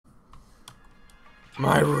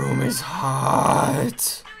My room is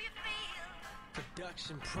hot.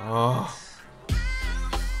 Oh.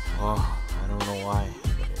 Oh, I don't know why,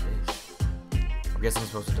 but it is. I guess I'm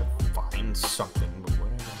supposed to find something, but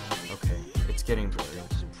whatever. Okay, it's getting blurry.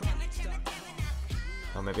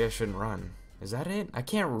 Oh, maybe I shouldn't run. Is that it? I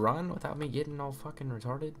can't run without me getting all fucking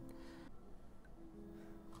retarded?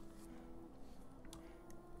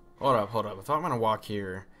 Hold up, hold up. If I'm gonna walk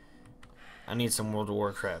here, I need some World of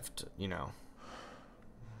Warcraft, you know,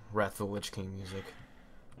 Wrath of the Lich King music.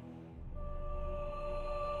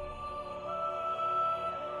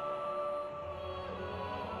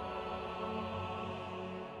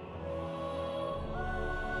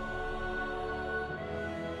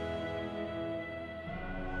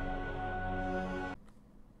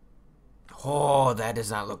 Oh, that does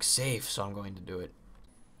not look safe, so I'm going to do it.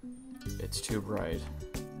 It's too bright.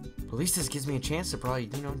 But at least this gives me a chance to probably,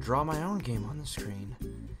 you know, draw my own game on the screen.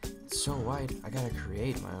 It's so white, I gotta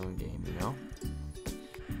create my own game, you know?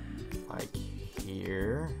 Like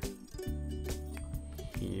here.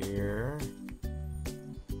 Here. And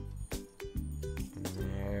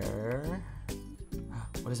there.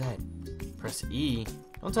 What is that? Press E.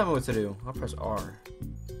 Don't tell me what to do. I'll press R.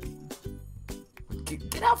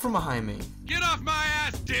 Get out from behind me! Get off my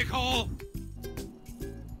ass, dickhole!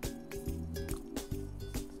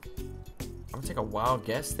 I'm gonna take a wild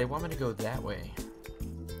guess. They want me to go that way.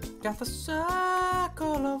 Got the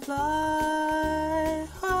circle of life.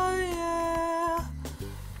 Oh yeah.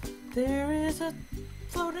 There is a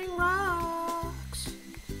floating rocks.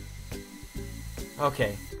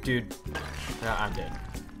 Okay, dude. I'm dead.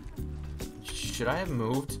 Should I have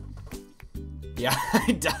moved? Yeah,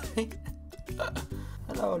 I died.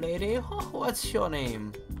 Hello, lady. Oh, what's your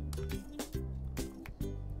name?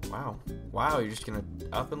 Wow. Wow, you're just gonna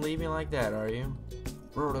up and leave me like that, are you?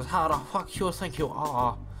 Brutus, how the fuck you think you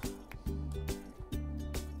are?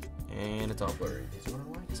 And it's all blurry. I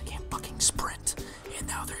can't fucking sprint. And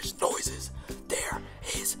now there's noises. There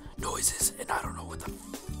is noises. And I don't know what the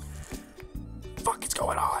fuck is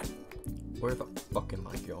going on. Where the fuck am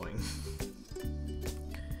I going?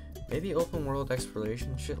 Maybe open world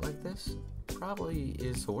exploration shit like this probably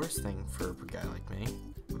is the worst thing for a guy like me.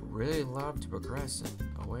 Would really love to progress in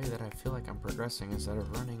a way that I feel like I'm progressing instead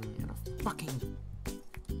of running in a fucking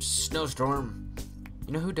snowstorm.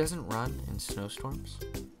 You know who doesn't run in snowstorms?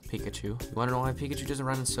 Pikachu. You wanna know why Pikachu doesn't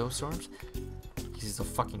run in snowstorms? Because he's a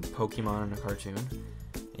fucking Pokemon in a cartoon.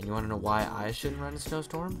 And you wanna know why I shouldn't run in a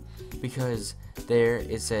snowstorm? Because there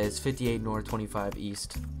it says 58 north, 25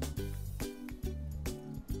 east.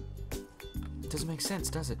 Doesn't make sense,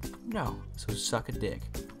 does it? No. So suck a dick.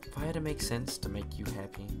 If I had to make sense to make you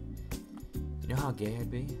happy, you know how gay I'd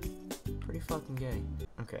be? Pretty fucking gay.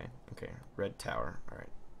 Okay, red tower. Alright.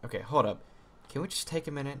 Okay, hold up. Can we just take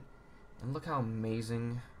a minute and look how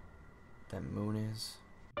amazing that moon is?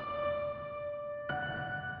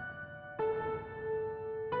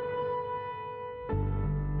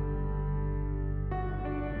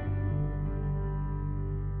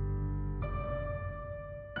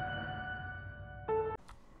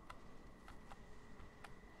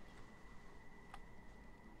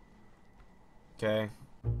 Okay.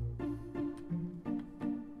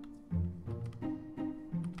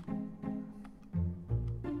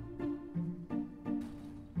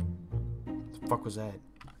 The fuck was that?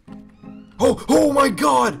 Oh my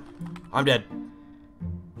god! I'm dead.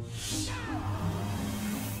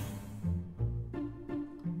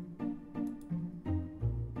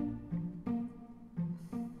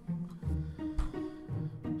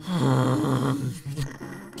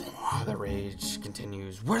 The rage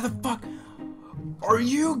continues. Where the fuck? Are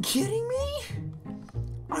you kidding me?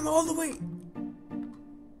 I'm all the way.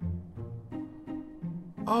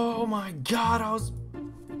 Oh my god, I was.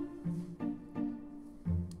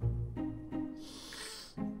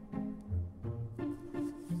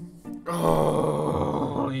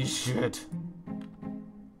 Oh, holy shit.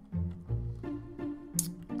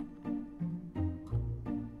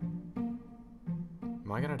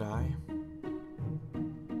 Am I gonna die?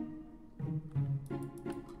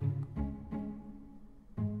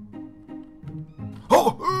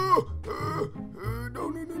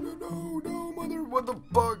 No, mother, what the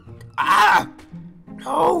fuck? Ah!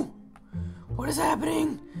 No! What is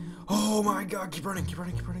happening? Oh my god, keep running. He's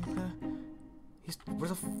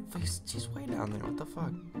way down there, what the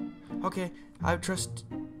fuck? Okay,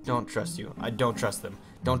 don't trust you. I don't trust them.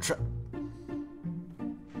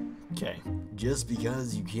 Okay. Just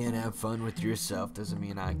because you can't have fun with yourself doesn't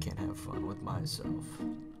mean I can't have fun with myself.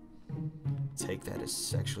 Take that as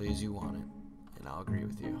sexually as you want it, and I'll agree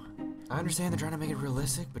with you. I understand they're trying to make it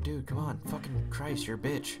realistic, but dude, come on. Fucking Christ, you're a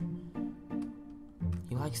bitch.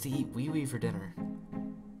 He likes to eat wee-wee for dinner.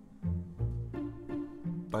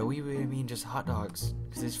 By wee-wee I mean just hot dogs,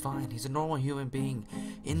 because he's fine. He's a normal human being,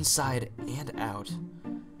 inside and out.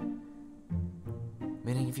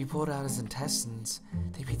 Meaning if you pulled out his intestines,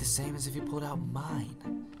 they'd be the same as if you pulled out mine.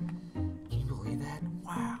 Can you believe that?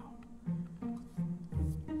 Wow.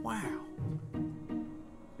 Wow.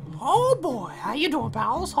 Oh boy, how you doing,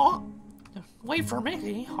 pals? Huh? Wait for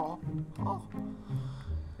me. Huh? Oh.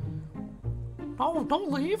 No,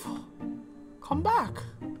 don't leave. Come back.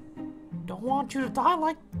 Don't want you to die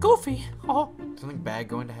like Goofy. Huh? Something bad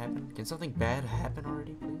going to happen? Can something bad happen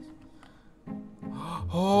already, please?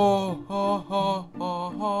 Oh, oh, oh,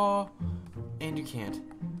 oh, oh. And you can't.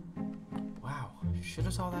 Wow, should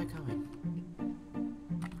have saw that coming.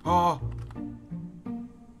 Oh.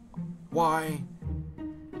 Why?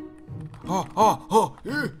 Oh, oh, oh.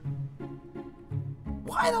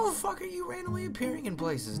 Why the fuck are you randomly appearing in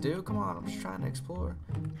places, dude? Come on, I'm just trying to explore.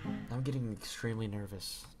 I'm getting extremely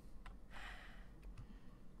nervous.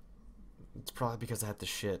 It's probably because I had to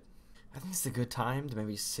shit. I think it's a good time to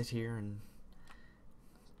maybe sit here and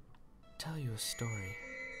tell you a story.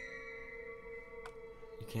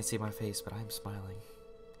 You can't see my face, but I'm smiling.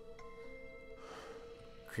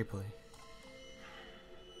 Creepily.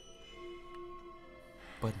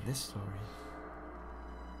 But in this story,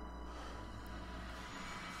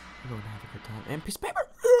 we're going to have a good time. And piece of paper!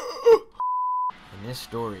 In this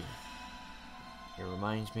story, it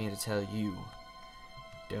reminds me to tell you,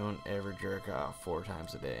 don't ever jerk off 4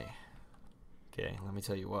 times a day. Okay, let me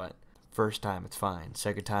tell you what. First time, it's fine.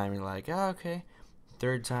 Second time, you're like, oh, okay.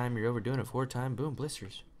 Third time, you're overdoing it. 4th time, boom,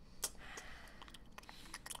 blisters.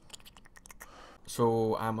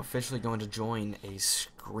 So, I'm officially going to join a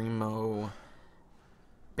screamo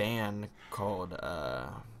band called,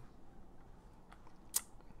 The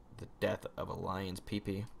Death of a Lion's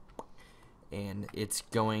Pee-Pee. And it's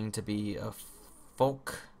going to be a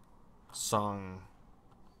folk song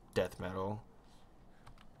death metal.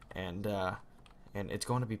 And it's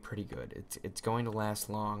going to be pretty good. It's going to last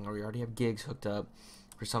long. We already have gigs hooked up.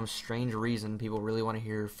 For some strange reason, people really want to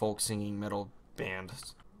hear folk singing metal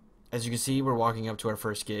bands. As you can see, we're walking up to our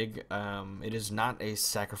first gig. It is not a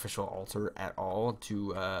sacrificial altar at all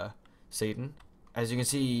to Satan. As you can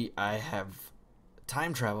see, I have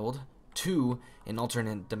time traveled to an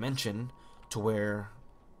alternate dimension to where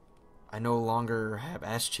I no longer have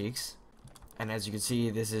ass cheeks. And as you can see,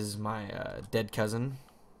 this is my dead cousin,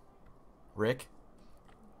 Rick.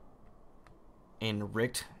 And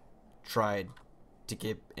Rick tried to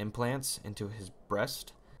get implants into his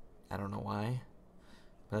breast. I don't know why,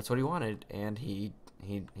 but that's what he wanted, and he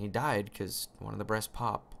died because one of the breasts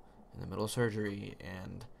popped in the middle of surgery,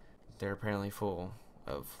 and they're apparently full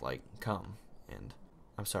of like cum. And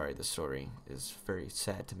I'm sorry, this story is very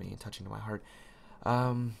sad to me and touching to my heart.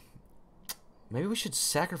 Maybe we should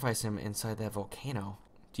sacrifice him inside that volcano.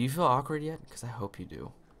 Do you feel awkward yet? Because I hope you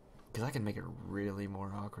do. Because I can make it really more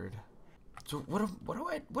awkward. So where do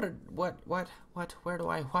I,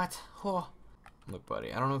 oh. Look,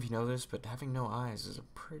 buddy, I don't know if you know this, but having no eyes is a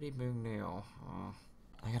pretty big deal.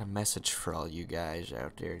 I got a message for all you guys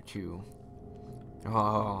out there, too.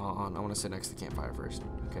 Oh, I want to sit next to the campfire first.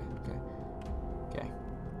 Okay.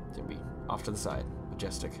 It's gonna be off to the side.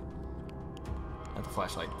 Majestic. At the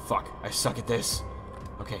flashlight. Fuck, I suck at this.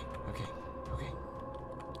 Okay.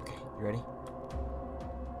 You ready?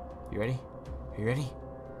 Are you ready?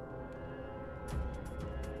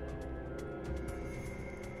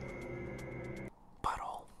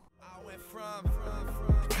 Butthole. I went from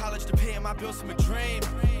college to paying my bills from a dream.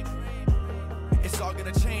 It's all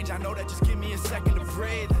gonna change, I know that, just give me a second to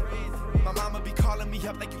breathe. My mama be calling me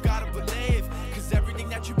up like you gotta believe, cause everything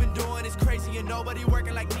that you've been doing is crazy and nobody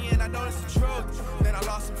working like me, and I know it's the truth. Then I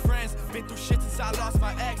lost some friends, been through shit since I lost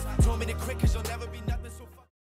my ex. Told me to quit cause you'll never